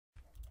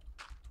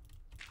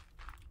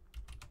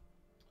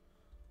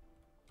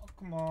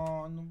come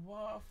on.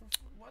 What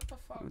the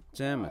fuck? Oh,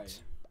 damn Why?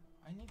 it.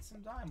 I need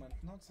some diamond,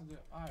 not the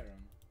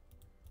iron.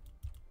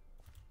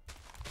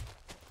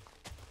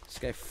 This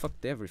guy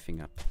fucked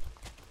everything up.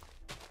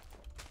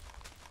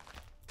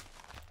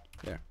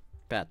 There.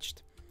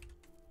 Patched.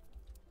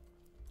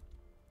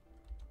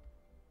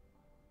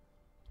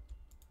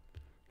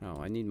 Now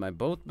I need my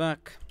boat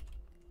back.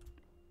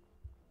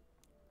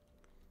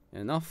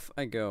 And off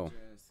I go.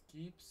 Just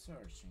keep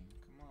searching.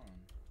 Come on.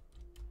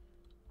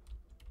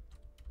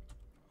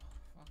 Oh,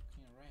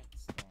 fucking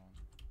redstone.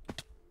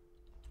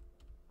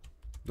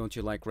 Don't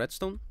you like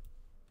redstone?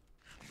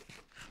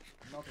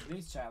 Not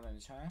this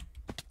challenge, huh?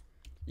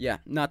 Yeah,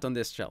 not on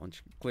this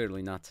challenge.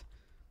 Clearly not.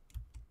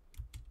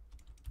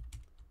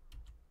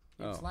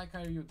 It's like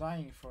are you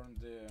dying from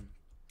the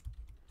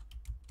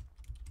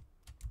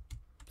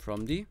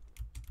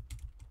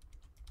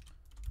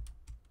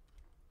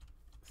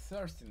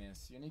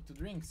thirstiness? You need to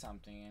drink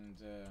something, and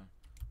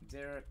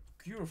they're a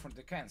cure for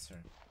the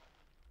cancer.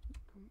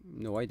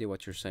 No idea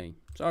what you're saying.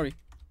 Sorry.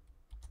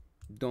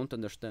 Don't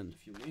understand.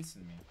 If you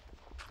listen me.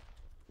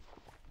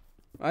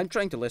 I'm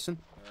trying to listen.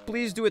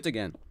 Please do it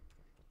again.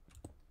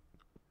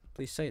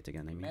 Please say it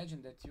again, I mean.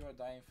 Imagine that you are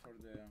dying for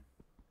the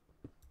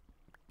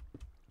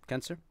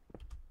Cancer?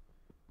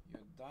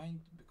 you're dying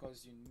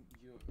because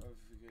you have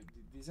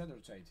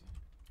dehydrated.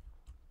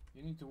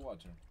 You need to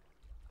water.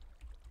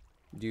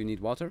 Do you need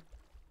water?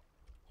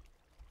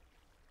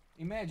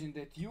 Imagine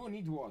that you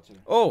need water.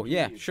 Oh, You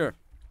yeah, live. sure.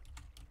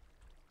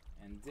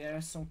 And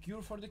there's some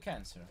cure for the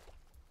cancer.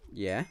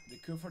 Yeah, The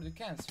cure for the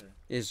cancer.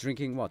 is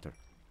drinking water.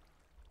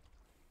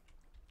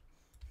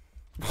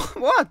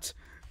 What?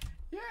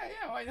 Yeah,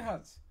 why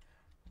not?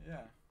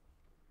 Yeah.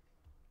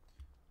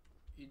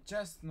 You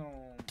just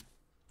know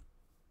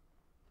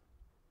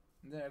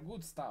they're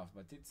good stuff,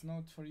 but it's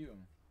not for you.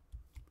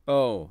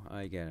 Oh,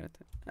 I get it.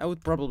 I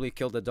would probably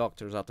kill the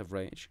doctors out of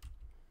rage.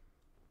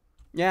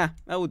 Yeah,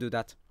 I would do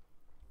that.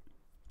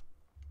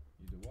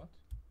 You do what?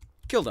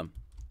 Kill them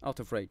out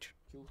of rage.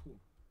 Kill who?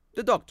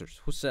 The doctors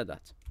who said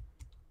that.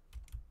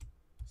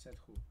 Said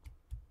who?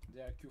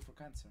 They are cure for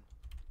cancer.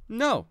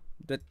 No,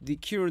 that the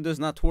cure does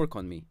not work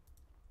on me.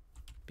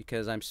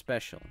 Because I'm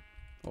special.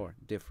 Or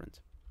different.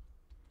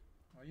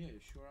 Oh yeah, you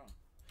sure are.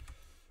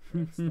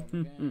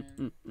 Redstone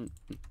again.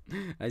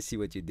 I see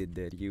what you did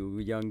there, you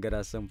young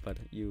grasshopper,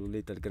 you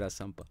little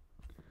grasshopper.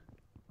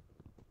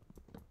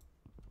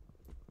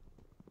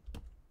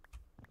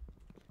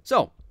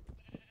 So,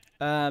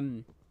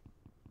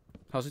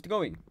 how's it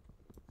going?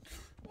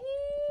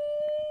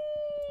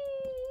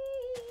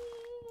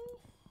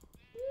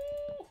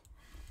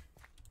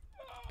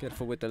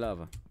 Careful with the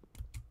lava.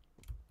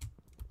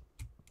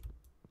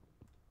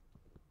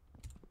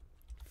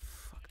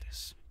 Fuck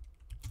this.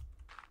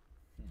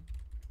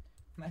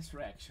 Nice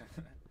reaction.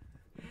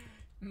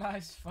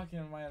 Nice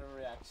fucking minor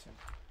reaction.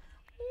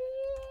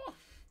 Ooh.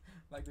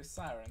 Like the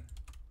siren.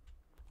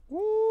 Ooh.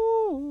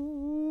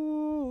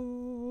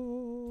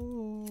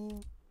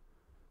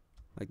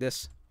 Like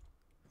this.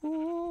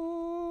 Ooh.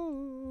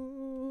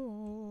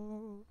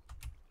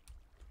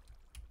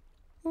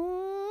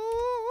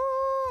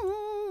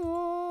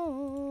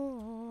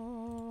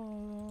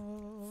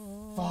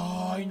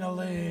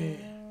 Finally.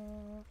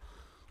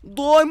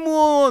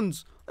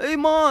 Diamonds! Hey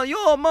man,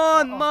 yo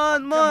man,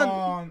 man. Come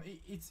on.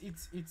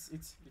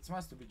 It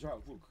must be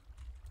joke. Look.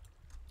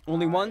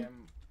 Only one?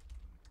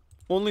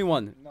 Only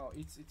one. No,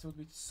 it will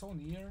be so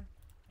near,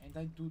 and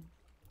I do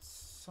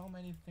so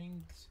many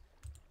things.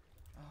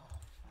 Oh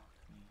fuck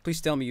me.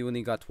 Please tell me you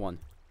only got one.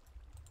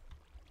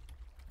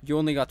 You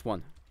only got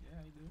one. Yeah,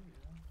 I do.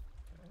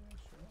 Yeah,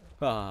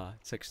 sure. Ah,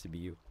 it sucks to be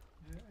you.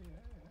 Yeah.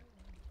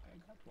 I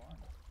got one.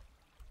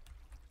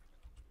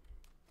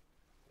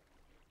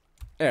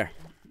 There.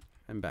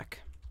 I'm back.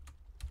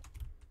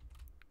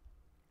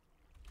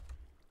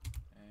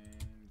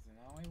 And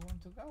now I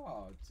want to go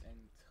out. And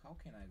how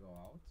can I go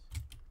out?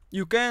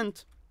 You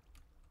can't.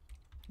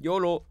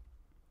 YOLO.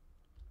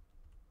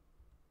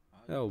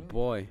 I Oh, really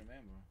boy. don't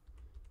remember.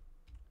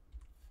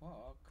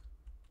 Fuck.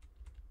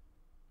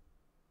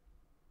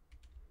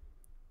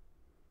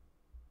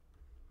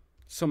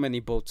 So many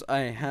boats.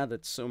 I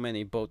added so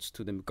many boats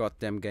to the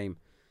goddamn game.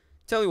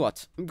 Tell you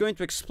what, I'm going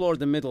to explore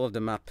the middle of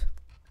the map.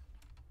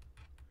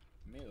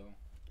 Middle.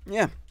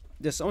 Yeah,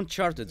 this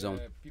uncharted zone.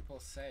 People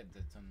said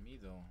that on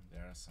middle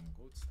there are some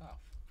good stuff.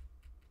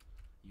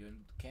 You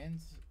can't.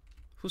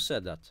 Who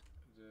said that?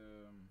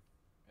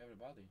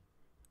 Everybody.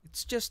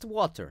 It's just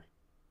water.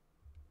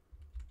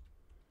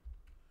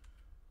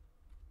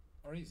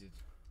 Or is it?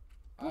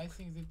 I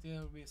think that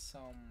there will be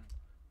some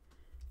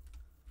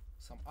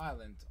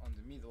island on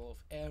the middle of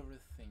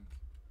everything.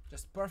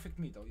 Just perfect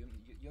middle, you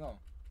know.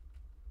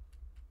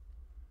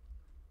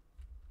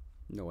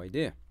 No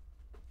idea.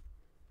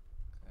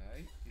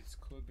 Okay, it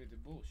could be the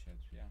bullshit,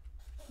 yeah.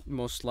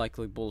 Most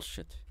likely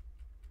bullshit.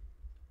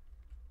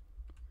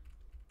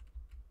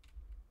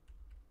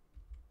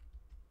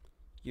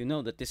 You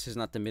know that this is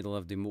not the middle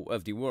of the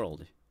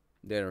world.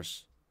 The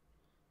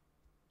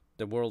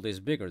world is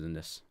bigger than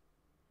this.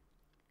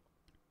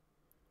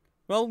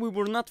 Well, we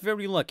were not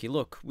very lucky.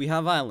 Look, we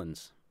have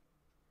islands.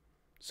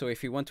 So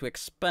if we want to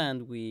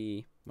expand,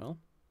 well,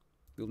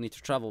 we'll need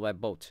to travel by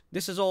boat.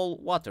 This is all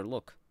water,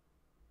 look.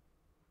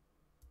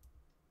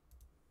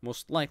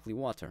 Most likely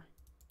water.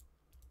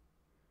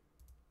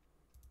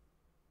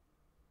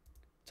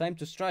 Time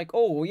to strike.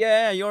 Oh,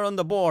 yeah, you're on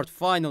the board,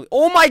 finally.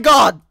 Oh my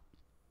god!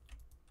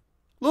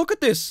 Look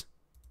at this!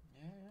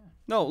 Yeah, yeah.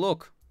 No,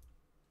 look.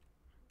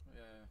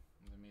 Yeah,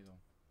 in the middle.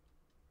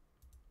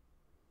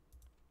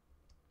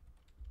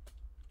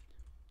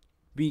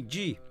 Big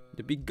G,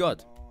 the big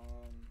god.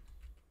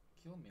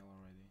 Kill me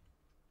already.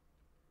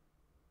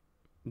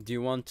 Do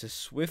you want a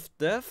swift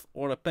death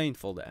or a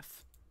painful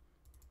death?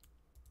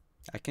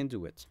 I can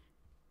do it.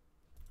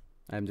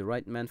 I am the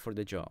right man for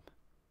the job.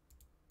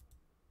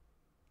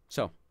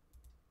 So,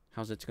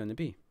 how's it gonna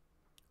be?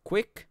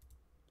 Quick,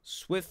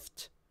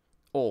 swift,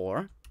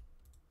 or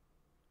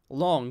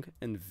long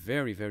and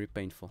very, very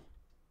painful?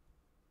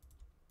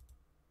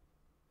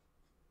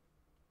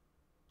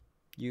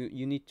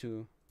 You need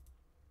to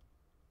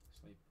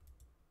Sleep.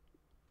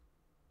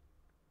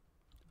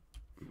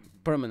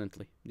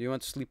 permanently. Do you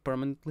want to sleep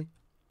permanently?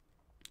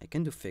 I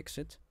can do fix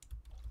it.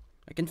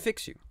 I can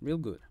fix you real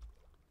good.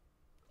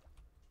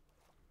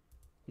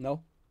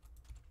 No?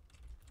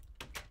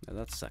 No,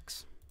 that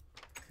sucks.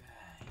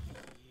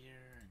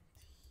 Here and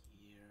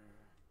here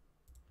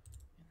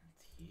and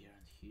here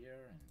and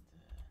here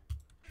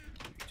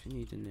and You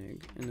need an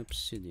egg, an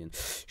obsidian.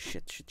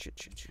 Shit. here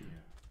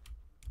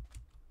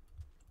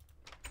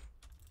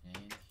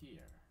and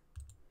here.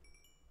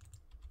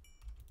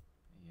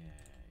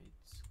 Yeah, it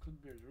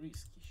could be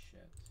risky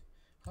shit.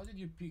 How did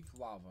you pick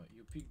lava?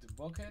 You picked the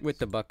bucket With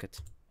the bucket.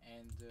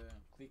 and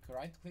click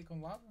right click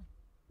on lava?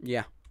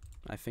 Yeah,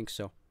 I think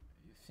so.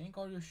 You think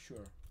or you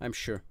sure? I'm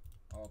sure.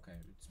 Okay,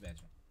 it's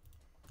better.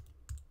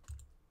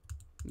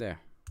 There.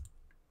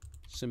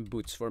 Some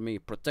boots for me,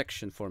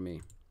 protection for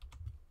me.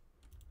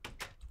 I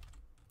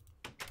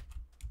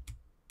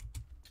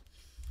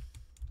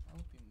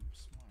hope I'm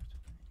smart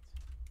on it.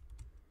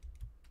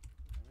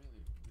 I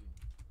really will.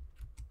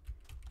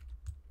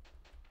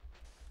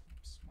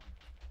 I'm smart.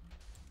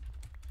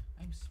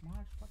 I'm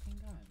smart fucking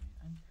guy,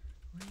 man.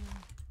 I'm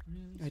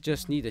really I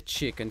just need a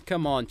chicken.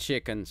 Come on,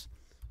 chickens.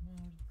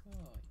 smart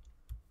guy.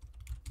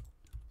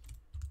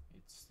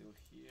 It's still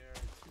here.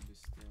 It should be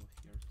still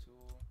here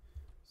too.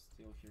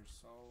 Still here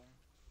so.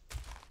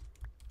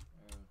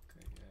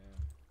 Okay,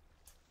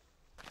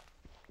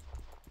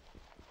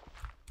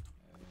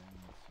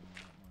 some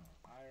more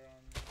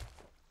iron.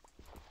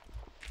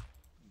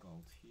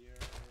 Gold here.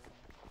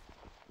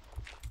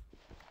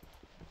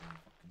 Go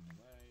fucking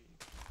away.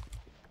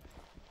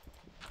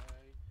 Fucking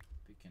away.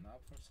 Picking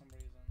up for some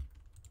reason.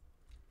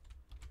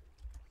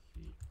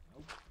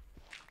 Nope.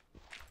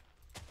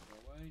 Go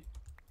away.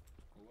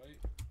 Go away.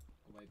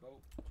 Go away. Go.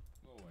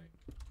 Go away.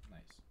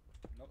 Nice.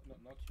 No, no,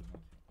 not you.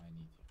 Not you. I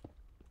need you.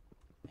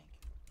 Thank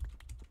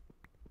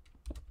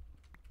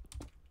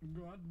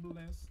you. God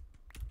bless.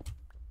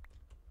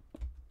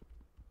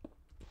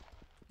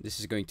 This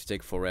is going to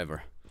take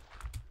forever.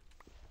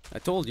 I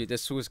told you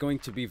this was going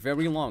to be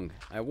very long.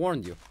 I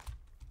warned you.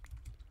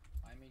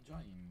 I'm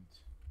enjoying it.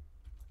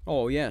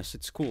 Oh yes,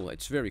 it's cool.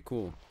 It's very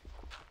cool.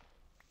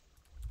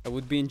 I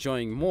would be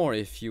enjoying more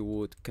if you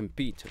would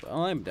compete.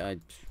 Well, I'm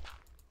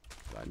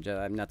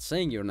not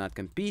saying you're not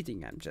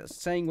competing. I'm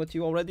just saying what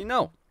you already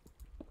know.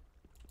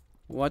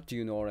 What do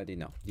you already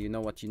know? Do you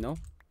know what you know?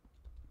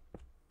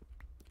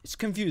 It's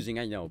confusing,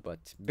 I know,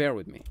 but bear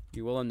with me.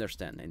 You will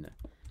understand, I know.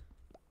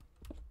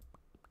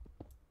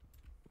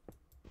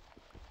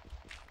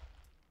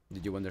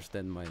 Did you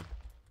understand my...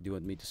 Do you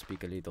want me to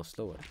speak a little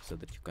slower so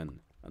that you can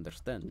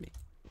understand me?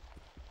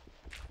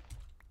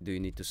 Do you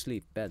need to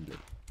sleep badly?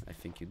 I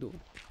think you do.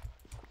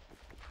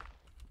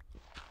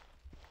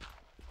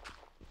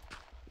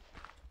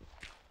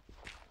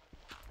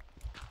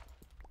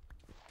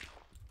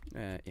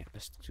 Yeah,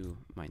 let's do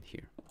mine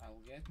here.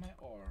 I'll get my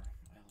ore.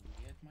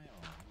 I'll get my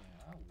ore.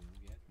 Yeah, I will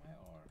get my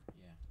ore.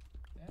 Yeah.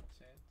 That's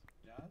it.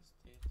 Just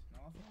it.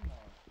 Nothing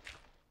more.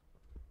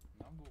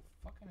 Now go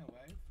fucking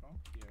away from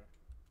here.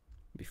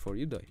 Before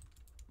you die.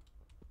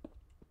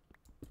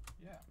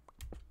 Yeah.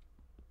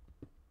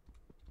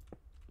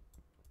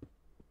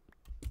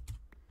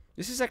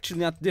 This is actually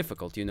not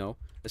difficult, you know.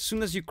 As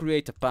soon as you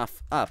create a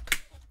path up,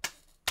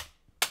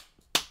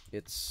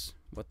 it's...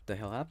 What the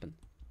hell happened?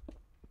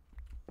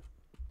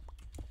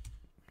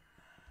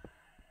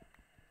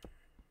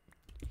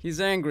 He's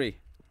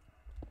angry.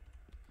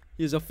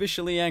 He's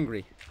officially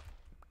angry.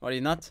 Are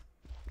you not?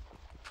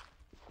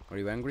 Are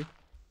you angry?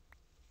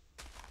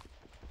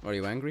 Are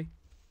you angry?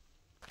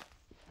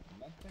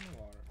 Not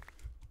anymore.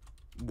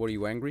 Were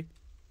you angry?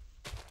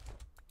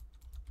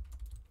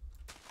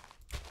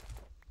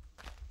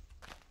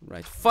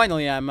 Right,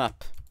 finally I'm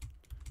up.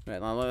 Right,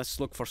 now let's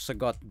look for some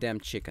goddamn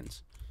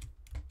chickens.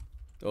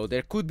 Oh,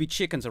 there could be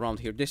chickens around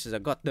here. This is a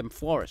goddamn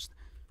forest.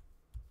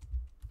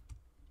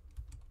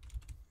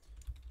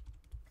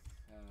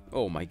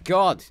 Oh my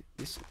god!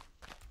 This...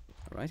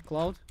 Alright,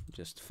 Cloud.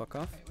 Just fuck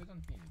off. Okay, we don't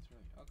need it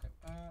really. Okay,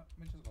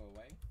 we just go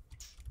away.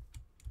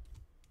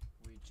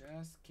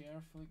 Just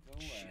carefully go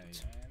away,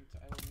 Shit. and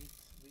I will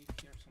leave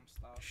here some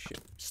stuff. Shit.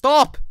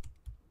 Stop!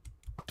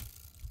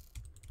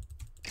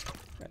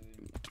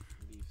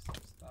 Leave some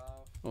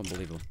stuff.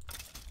 Unbelievable.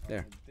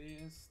 There.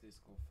 This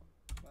go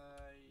for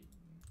clay.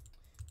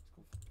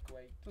 This go for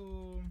clay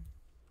too.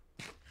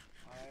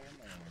 Iron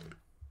ore.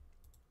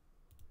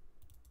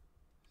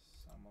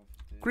 Some of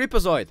the.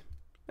 Creepazoid!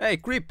 Hey,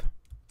 creep!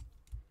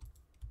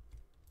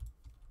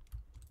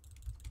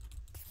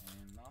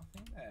 And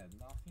nothing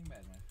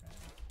bad, my friend.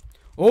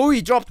 Oh,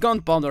 he dropped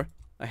gunpowder.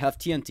 I have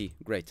TNT.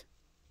 Great.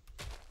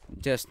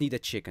 Just need a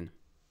chicken.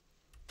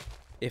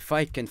 If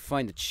I can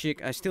find a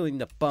chick, I still need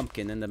the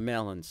pumpkin and the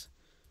melons.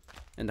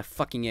 And the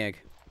fucking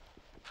egg.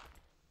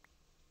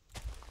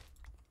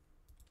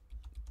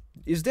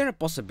 Is there a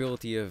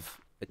possibility of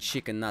a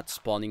chicken not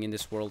spawning in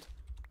this world?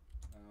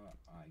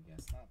 I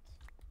guess not.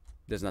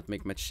 Does not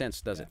make much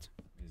sense, does it?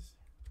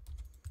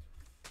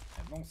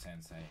 Have no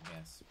sense, I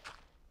guess.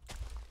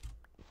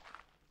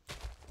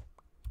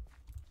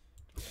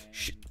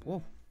 Shit.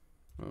 Whoa.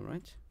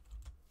 Alright.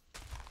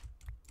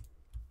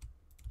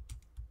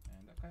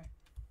 And okay.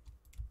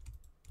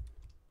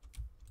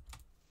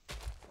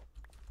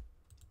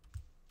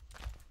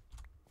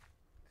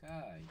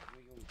 Okay,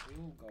 we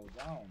will go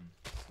down.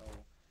 So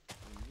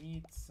we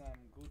need some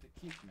good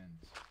equipment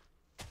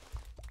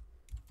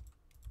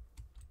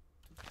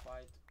to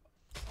fight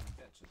some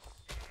bitches.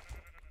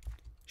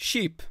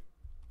 Sheep.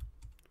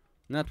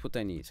 Not what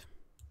I need.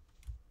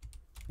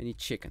 I need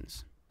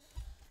chickens.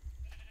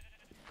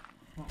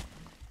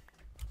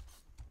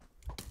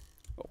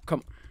 Oh,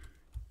 come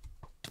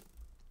on.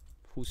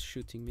 Who's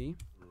shooting me?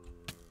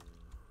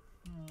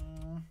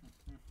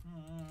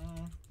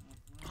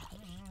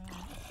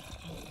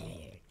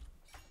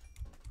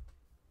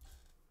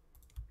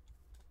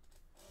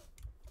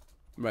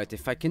 Right,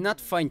 if I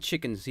cannot find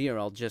chickens here,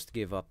 I'll just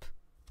give up.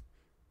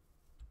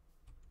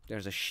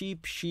 There's a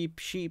sheep.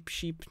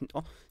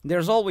 Oh,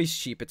 there's always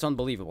sheep. It's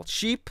unbelievable.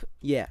 Sheep?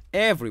 Yeah,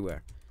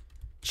 everywhere.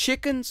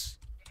 Chickens?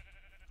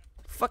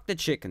 Fuck the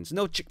chickens.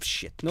 No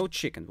shit. No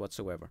chicken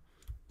whatsoever.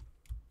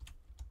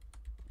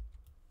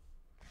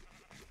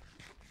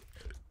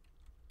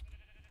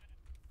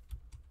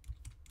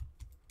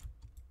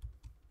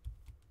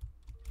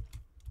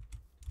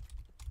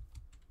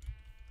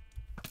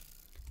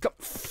 Come.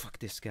 Fuck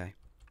this guy.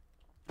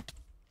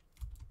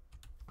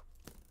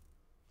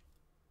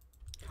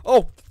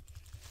 Oh!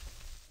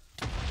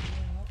 Yeah,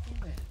 nothing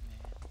bad,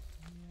 man.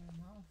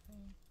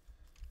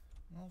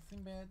 Yeah,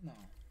 nothing bad now.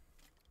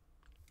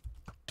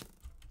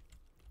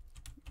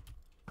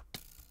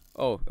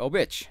 Oh,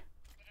 bitch.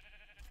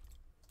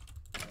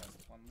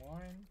 Just one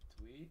more and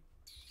we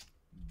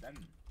done.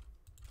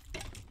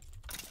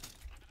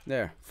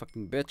 There,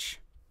 fucking bitch.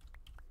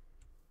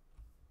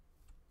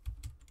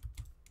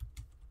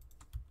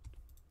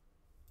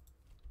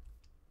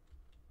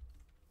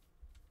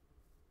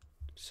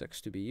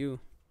 Sucks to be you.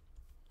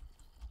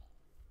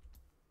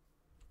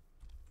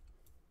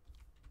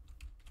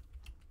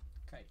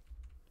 Okay.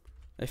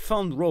 I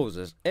found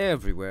roses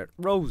everywhere,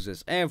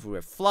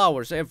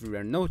 flowers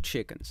everywhere, no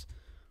chickens.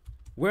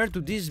 Where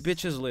do these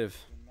bitches live?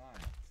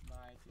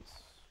 Tonight is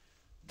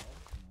nope.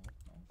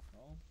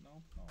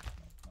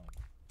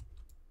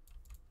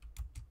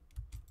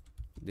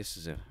 This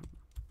is a...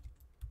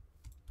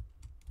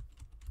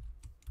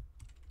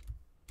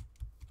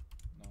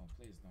 No,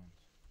 please don't.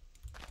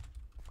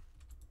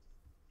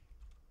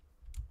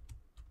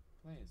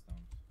 Please don't.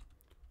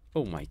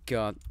 Oh my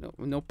god,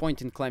 no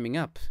point in climbing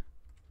up.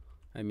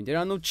 I mean, there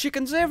are no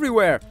chickens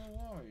everywhere! Don't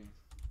worry.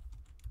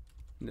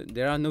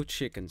 There are no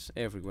chickens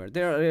everywhere.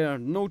 There are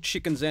no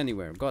chickens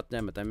anywhere. God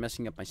damn it, I'm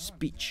messing up my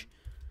speech.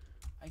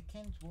 I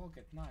can't walk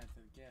at night,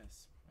 I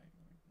guess.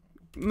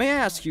 May I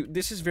ask you,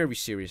 this is very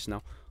serious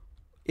now.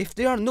 If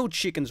there are no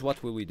chickens,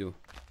 what will we do?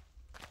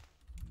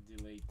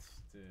 Delete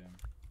the...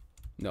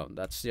 No,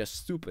 that's just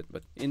stupid,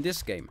 but in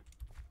this game.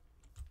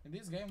 In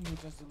this game, we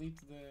just delete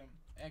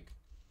the egg.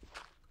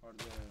 Or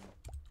the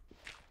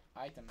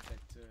item that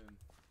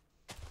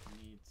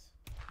needs...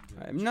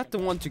 I'm not the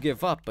one to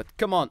give up, but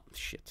come on.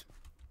 Shit.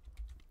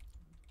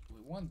 We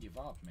won't give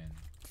up, man.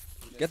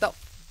 We Get just out.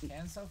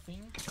 cancel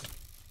thing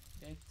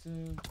that...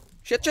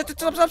 Shit,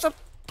 stop.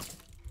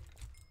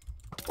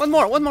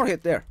 One more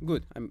hit there.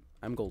 Good.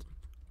 I'm golden.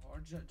 Or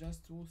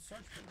just to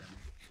search for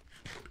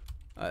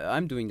them.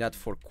 I'm doing that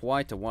for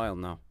quite a while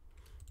now.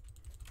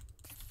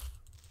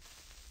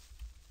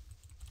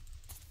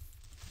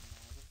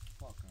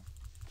 Motherfucker.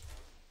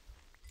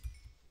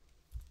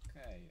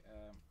 Okay,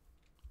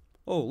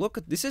 Oh, look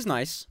at this is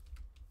nice.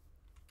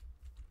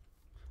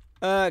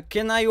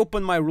 Can I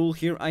open my rule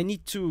here? I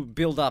need to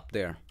build up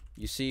there.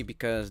 You see,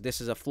 because this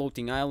is a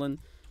floating island,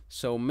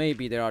 so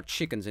maybe there are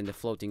chickens in the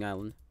floating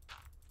island.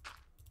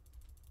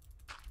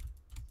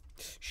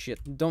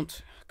 Shit,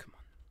 don't. Come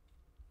on.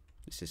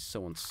 This is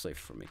so unsafe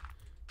for me.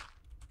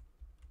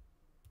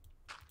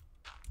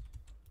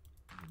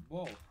 the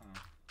ball, huh?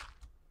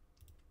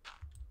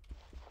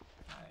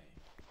 Okay.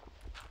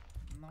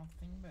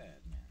 Nothing bad,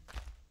 man.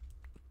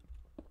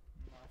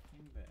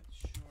 Nothing bad.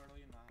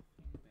 Surely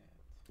nothing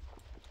bad.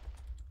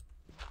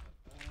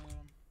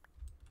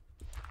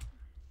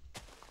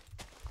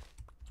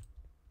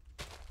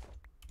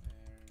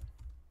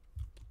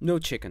 No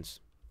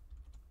chickens.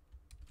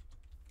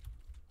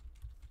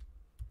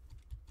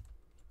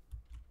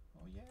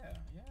 Oh yeah,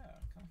 yeah,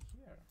 come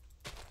here.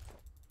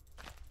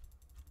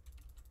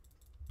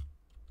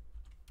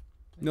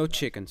 Please No drop some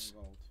chickens.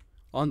 gold.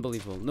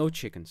 Unbelievable. No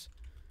chickens.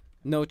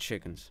 No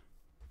chickens.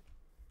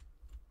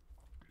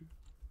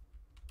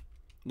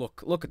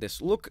 Look at this.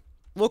 Look.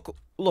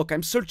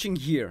 I'm searching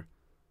here.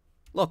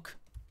 Look.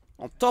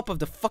 On top of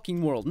the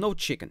fucking world. No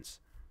chickens.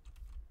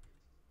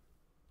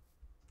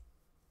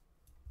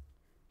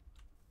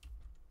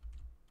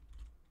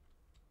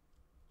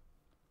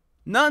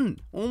 None.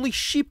 Only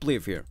sheep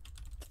live here.